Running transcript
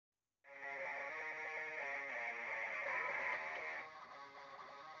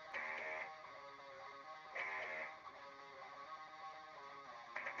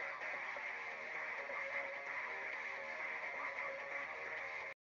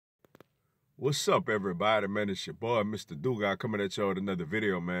What's up, everybody? Man, it's your boy, Mr. Duga, coming at y'all with another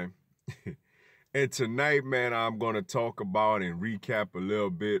video, man. And tonight, man, I'm going to talk about and recap a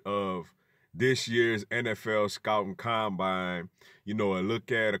little bit of this year's NFL Scouting Combine. You know, a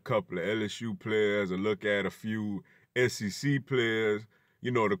look at a couple of LSU players, a look at a few SEC players,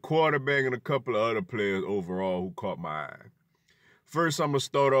 you know, the quarterback and a couple of other players overall who caught my eye. First, I'm going to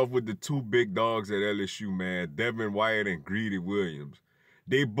start off with the two big dogs at LSU, man, Devin White and Greedy Williams.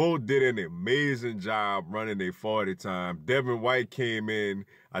 They both did an amazing job running their 40 time. Devin White came in,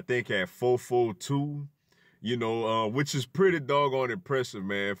 I think, at 4.42, you know, which is pretty doggone impressive,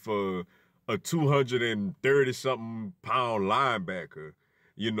 man, for a 230-something pound linebacker.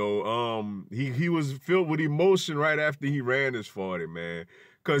 You know, he was filled with emotion right after he ran his 40, man,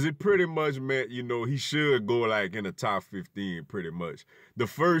 because it pretty much meant, you know, he should go like in the top 15 pretty much. The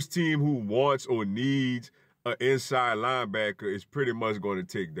first team who wants or needs an inside linebacker is pretty much going to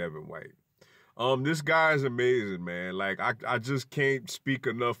take Devin White. This guy is amazing, man. Like, I just can't speak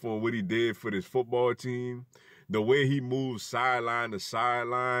enough on what he did for this football team. The way he moves sideline to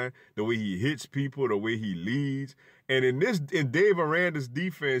sideline, the way he hits people, the way he leads. And in Dave Aranda's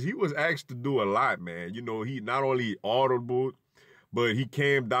defense, he was asked to do a lot, man. You know, he not only audible, but he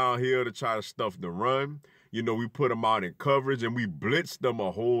came downhill to try to stuff the run. You know, we put him out in coverage and we blitzed them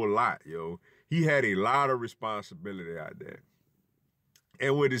a whole lot, yo. He had a lot of responsibility out there.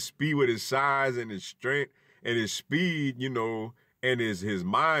 And with his speed, with his size and his strength and his speed, you know, and his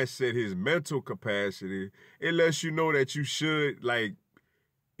mindset, his mental capacity, it lets you know that you should, like,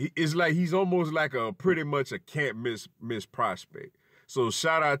 it's like he's almost like a pretty much a can't miss prospect. So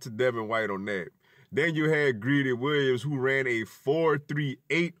shout out to Devin White on that. Then you had Greedy Williams, who ran a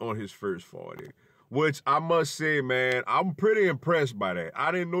 4.38 on his first 40. Which I must say, man, I'm pretty impressed by that.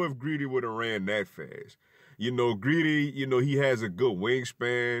 I didn't know if Greedy would have ran that fast. You know, Greedy, you know, he has a good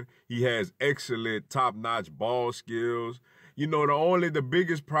wingspan. He has excellent top-notch ball skills. You know, the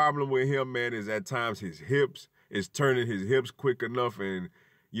biggest problem with him, man, is at times his hips, is turning his hips quick enough. And,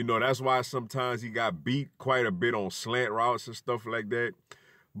 you know, that's why sometimes he got beat quite a bit on slant routes and stuff like that.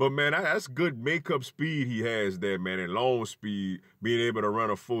 But, man, that's good makeup speed he has there, man, and long speed, being able to run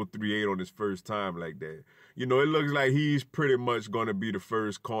a 4.38 on his first time like that. You know, it looks like he's pretty much going to be the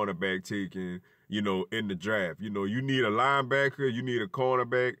first cornerback taken, you know, in the draft. You know, you need a linebacker, you need a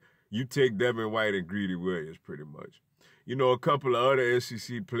cornerback, you take Devin White and Greedy Williams pretty much. You know, a couple of other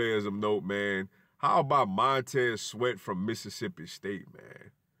SEC players of note, man. How about Montez Sweat from Mississippi State,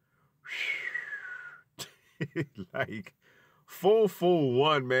 man? Like,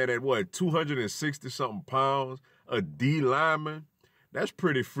 4.41, man, at what, 260-something pounds, a D lineman? That's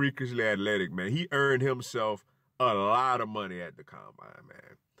pretty freakishly athletic, man. He earned himself a lot of money at the Combine,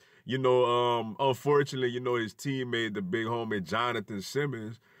 man. You know, unfortunately, you know, his teammate, the big homie Jonathan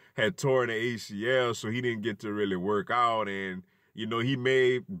Simmons, had torn the ACL, so he didn't get to really work out. And, you know, he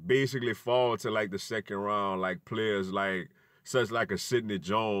may basically fall to, like, the second round, like players like, such like a Sidney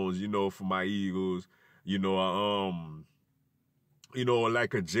Jones, you know, for my Eagles, you know,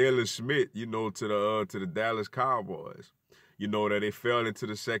 like a Jalen Smith, you know, to the Dallas Cowboys. You know, that they fell into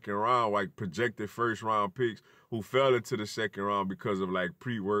the second round, like projected first round picks who fell into the second round because of like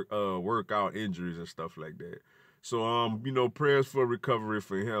workout injuries and stuff like that. So, you know, prayers for recovery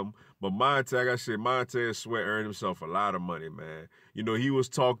for him. But Montez, like I said, Montez Sweat earned himself a lot of money, man. You know, he was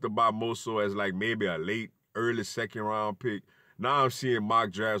talked about more so as like maybe a early second round pick. Now I'm seeing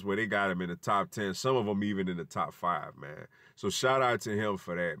mock drafts where they got him in the top 10, some of them even in the top 5, man. So shout out to him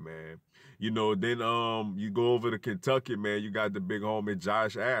for that, man. You know, then you go over to Kentucky, man, you got the big homie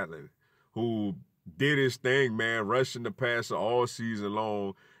Josh Allen, who did his thing, man, rushing the passer all season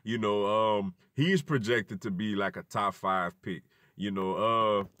long. You know, he's projected to be like a top 5 pick. You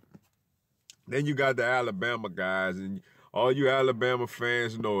know, then you got the Alabama guys, and all you Alabama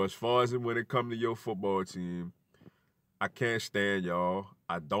fans know, as far as when it comes to your football team, I can't stand y'all.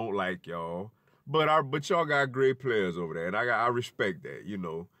 I don't like y'all. But y'all got great players over there, and I respect that, you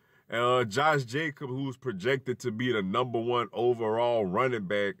know. Josh Jacobs, who's projected to be the #1 overall running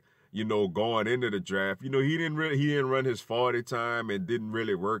back, you know, going into the draft. You know, he didn't run his 40 time and didn't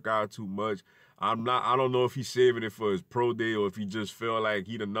really work out too much. I don't know if he's saving it for his pro day or if he just felt like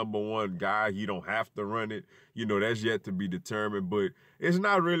he the #1 guy. He don't have to run it. You know, that's yet to be determined. But it's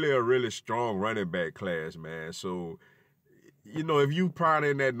not really a really strong running back class, man. So, you know, if you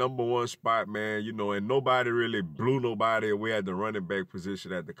probably in that #1 spot, man, you know, and nobody really blew nobody away at the running back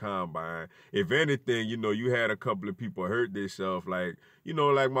position at the Combine. If anything, you know, you had a couple of people hurt themselves, like, you know,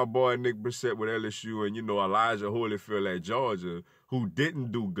 like my boy Nick Brissett with LSU and, you know, Elijah Holyfield at Georgia, who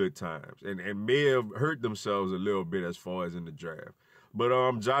didn't do good times and may have hurt themselves a little bit as far as in the draft.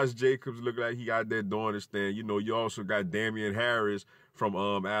 But Josh Jacobs look like he out there doing his thing. You know, you also got Damian Harris from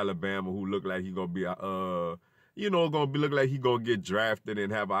Alabama, who look like he gonna be look like he gonna get drafted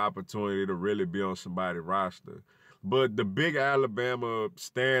and have an opportunity to really be on somebody's roster. But the big Alabama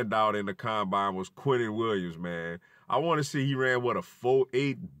standout in the combine was Quinnen Williams, man. I want to see he ran, what, a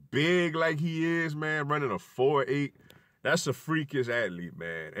 4.8, big like he is, man, running a 4.8. That's a freakish athlete,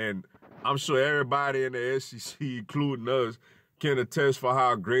 man. And I'm sure everybody in the SEC, including us, can attest for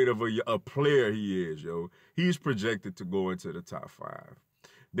how great of a player he is, yo. He's projected to go into the top 5.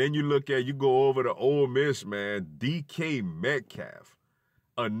 Then you go over to Ole Miss, man, DK Metcalf,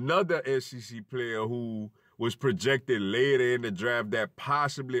 another SEC player who was projected later in the draft that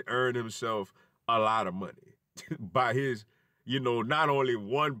possibly earned himself a lot of money by his, not only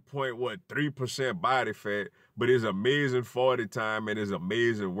 1.3% body fat, but his amazing 40 time and his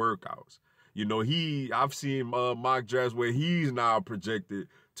amazing workouts. I've seen mock drafts where he's now projected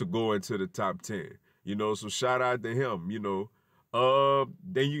to go into the top 10. So shout out to him.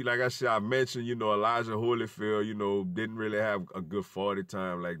 Then like I said, I mentioned, Elijah Holyfield, didn't really have a good 40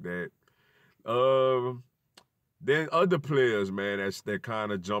 time like that. Then other players, man, that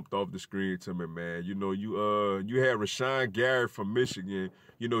kind of jumped off the screen to me, man. You had Rashan Garrett from Michigan.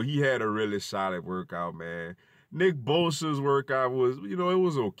 He had a really solid workout, man. Nick Bosa's workout was, it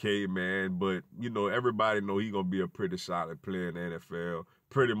was okay, man. But, everybody know he going to be a pretty solid player in the NFL,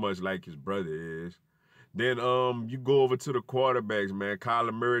 pretty much like his brother is. Then you go over to the quarterbacks, man.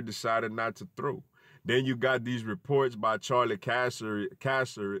 Kyler Murray decided not to throw. Then you got these reports by Charlie Casserly,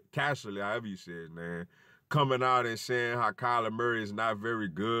 however you say it, man, coming out and saying how Kyler Murray is not very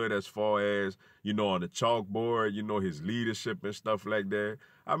good as far as, on the chalkboard, his leadership and stuff like that.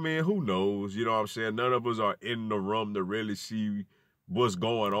 I mean, who knows? You know what I'm saying? None of us are in the room to really see what's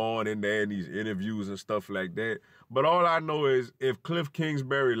going on in there in these interviews and stuff like that. But all I know is if Cliff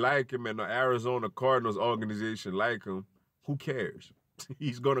Kingsbury like him and the Arizona Cardinals organization like him, who cares?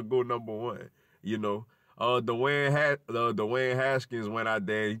 He's going to go number 1, Dwayne Haskins went out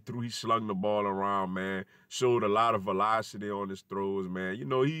there. He slung the ball around, man. Showed a lot of velocity on his throws, man.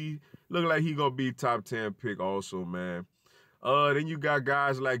 He looked like he gonna be top 10 pick also, man. Then you got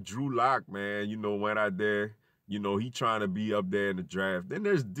guys like Drew Lock, man. Went out there. He trying to be up there in the draft. Then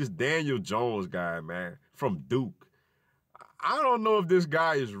there's this Daniel Jones guy, man, from Duke. I don't know if this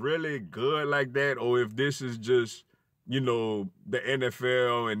guy is really good like that or if this is just, the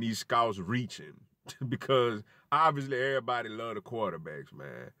NFL and these scouts reaching. Because obviously everybody love the quarterbacks,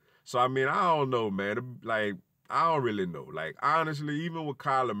 man. So, I mean, I don't know, man. Like, I don't really know. Like, honestly, even with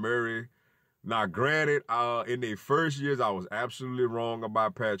Kyler Murray, now, granted, in their first years, I was absolutely wrong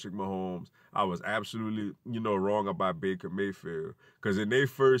about Patrick Mahomes. I was absolutely, wrong about Baker Mayfield. Because in their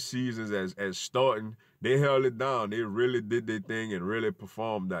first seasons as starting, they held it down. They really did their thing and really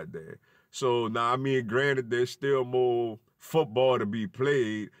performed out there. So, now, I mean, granted, there's still more football to be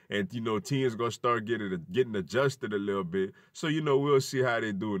played, and teams gonna start getting adjusted a little bit. So we'll see how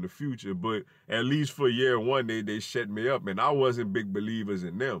they do in the future. But at least for year 1, they shut me up, and I wasn't big believers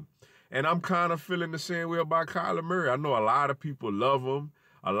in them. And I'm kind of feeling the same way about Kyler Murray. I know a lot of people love him,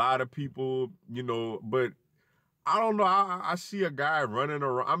 a lot of people, but I don't know. I see a guy running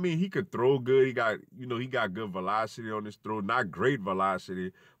around. I mean, he could throw good. He got good velocity on his throw. Not great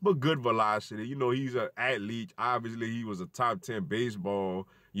velocity, but good velocity. He's an athlete. Obviously, he was a top 10 baseball,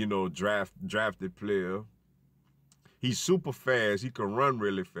 drafted player. He's super fast. He can run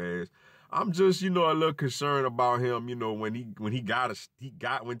really fast. I'm just, a little concerned about him,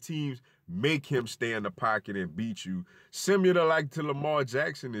 when teams make him stay in the pocket and beat you. Similar like to Lamar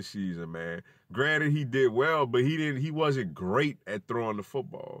Jackson this season, man. Granted, he did well, but he wasn't great at throwing the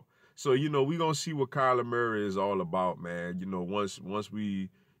football. So, we're going to see what Kyler Murray is all about, man. Once we,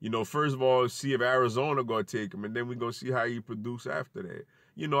 first of all, see if Arizona going to take him, and then we're going to see how he produce after that.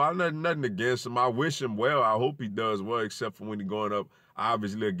 I'm nothing against him. I wish him well. I hope he does well, except for when he's going up,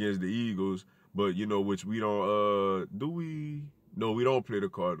 obviously, against the Eagles. But, which we don't, do we? No, we don't play the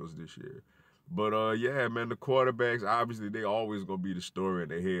Cardinals this year. But, yeah, man, the quarterbacks, obviously, they always going to be the story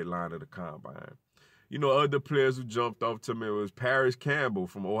and the headline of the Combine. Other players who jumped off to me was Paris Campbell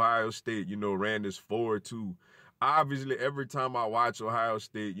from Ohio State, ran this 4.2. Obviously, every time I watch Ohio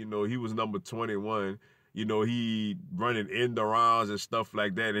State, he was number 21. He running end arounds and stuff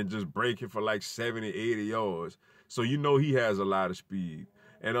like that and just breaking for like 70, 80 yards. So, he has a lot of speed.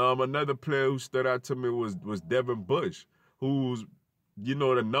 And another player who stood out to me was Devin Bush, who's, the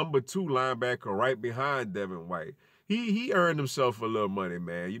number 2 linebacker right behind Devin White. He earned himself a little money,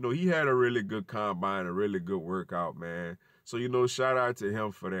 man. He had a really good combine, a really good workout, man. So, shout out to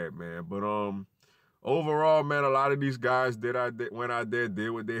him for that, man. But overall, man, a lot of these guys went out there,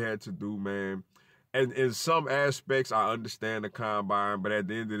 did what they had to do, man. And in some aspects, I understand the combine, but at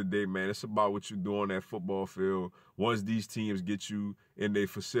the end of the day, man, it's about what you do on that football field once these teams get you in their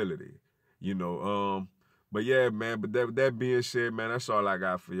facility, you know. But yeah, man, but that being said, man, that's all I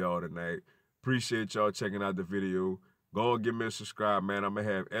got for y'all tonight. Appreciate y'all checking out the video. Go and give me a subscribe, man. I'm going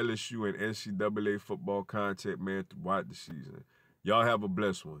to have LSU and NCAA football content, man, throughout the season. Y'all have a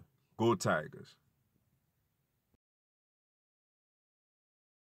blessed one. Go Tigers.